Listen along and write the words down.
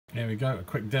Here we go, a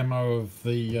quick demo of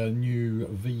the new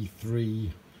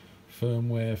V3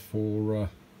 firmware for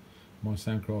my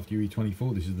Soundcraft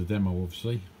Ui24. This is the demo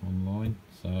obviously online,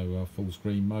 so full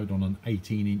screen mode on an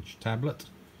 18-inch tablet.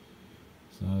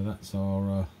 So that's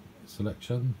our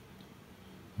selection,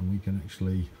 and we can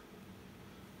actually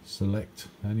select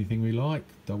anything we like,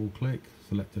 double click,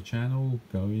 select a channel,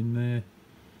 go in there,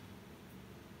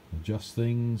 adjust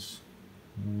things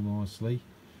all nicely.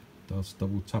 Does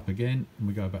double tap again and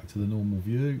we go back to the normal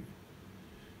view.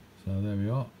 So there we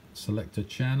are, select a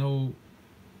channel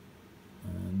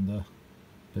and a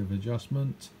bit of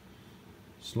adjustment,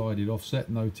 slide it offset,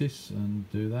 notice, and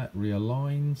do that,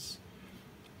 realigns,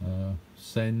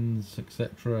 sends,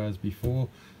 etc. as before.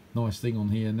 Nice thing on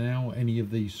here now, any of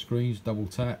these screens, double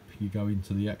tap, you go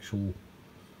into the actual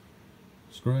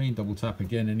screen, double tap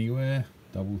again anywhere,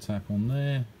 double tap on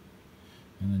there,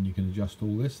 and then you can adjust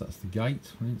all this. That's the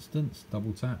gate, for instance.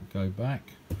 Double tap, go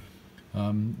back.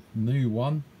 New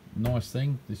one, nice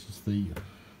thing, this is the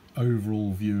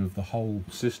overall view of the whole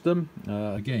system.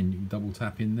 Again, you can double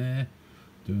tap in there,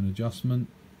 do an adjustment,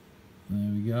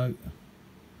 there we go,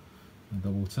 and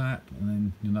double tap, and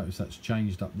then you'll notice that's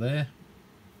changed up there.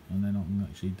 And then I can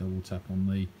actually double tap on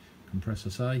the compressor,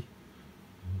 say,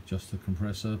 adjust the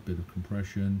compressor, bit of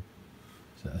compression,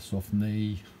 set a soft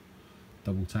knee,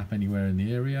 double tap anywhere in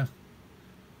the area,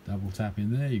 double tap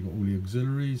in there, you've got all the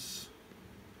auxiliaries,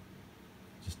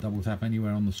 just double tap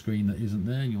anywhere on the screen that isn't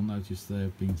there, and you'll notice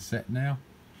they've been set now.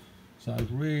 So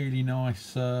really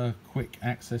nice quick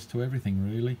access to everything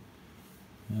really.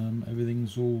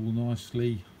 Everything's all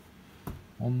nicely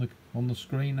on the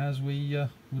screen as we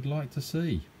would like to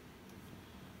see.